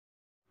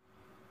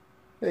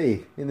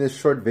Hey, in this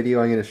short video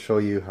I'm going to show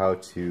you how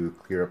to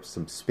clear up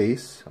some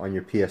space on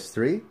your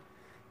PS3.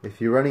 If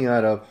you're running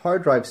out of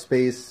hard drive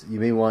space, you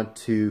may want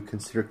to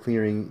consider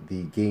clearing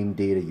the game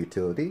data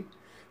utility.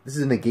 This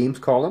is in the games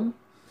column.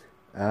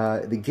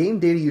 The game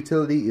data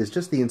utility is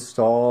just the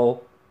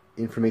install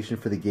information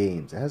for the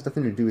games. It has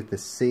nothing to do with the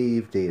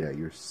save data.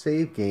 Your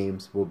save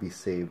games will be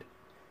saved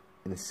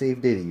in the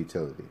save data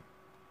utility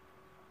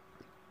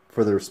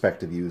for the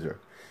respective user.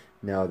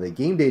 Now the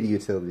game data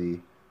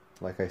utility,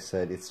 like I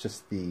said, it's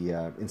just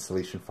the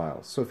installation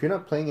files. So if you're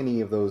not playing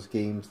any of those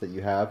games that you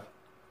have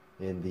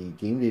in the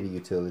game data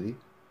utility,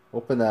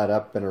 open that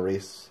up and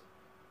erase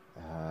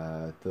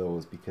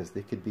those, because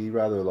they could be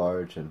rather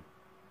large and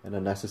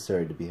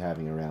unnecessary to be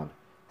having around,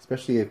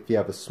 especially if you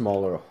have a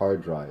smaller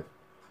hard drive.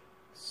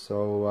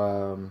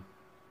 So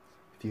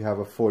if you have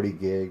a 40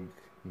 gig,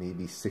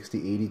 maybe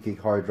 60, 80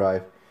 gig hard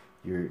drive,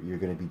 you're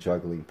going to be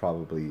juggling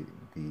probably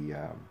the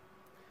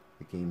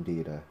game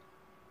data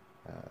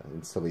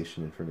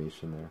installation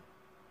information there.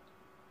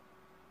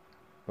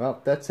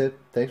 Well, that's it.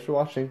 Thanks for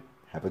watching.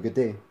 Have a good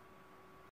day.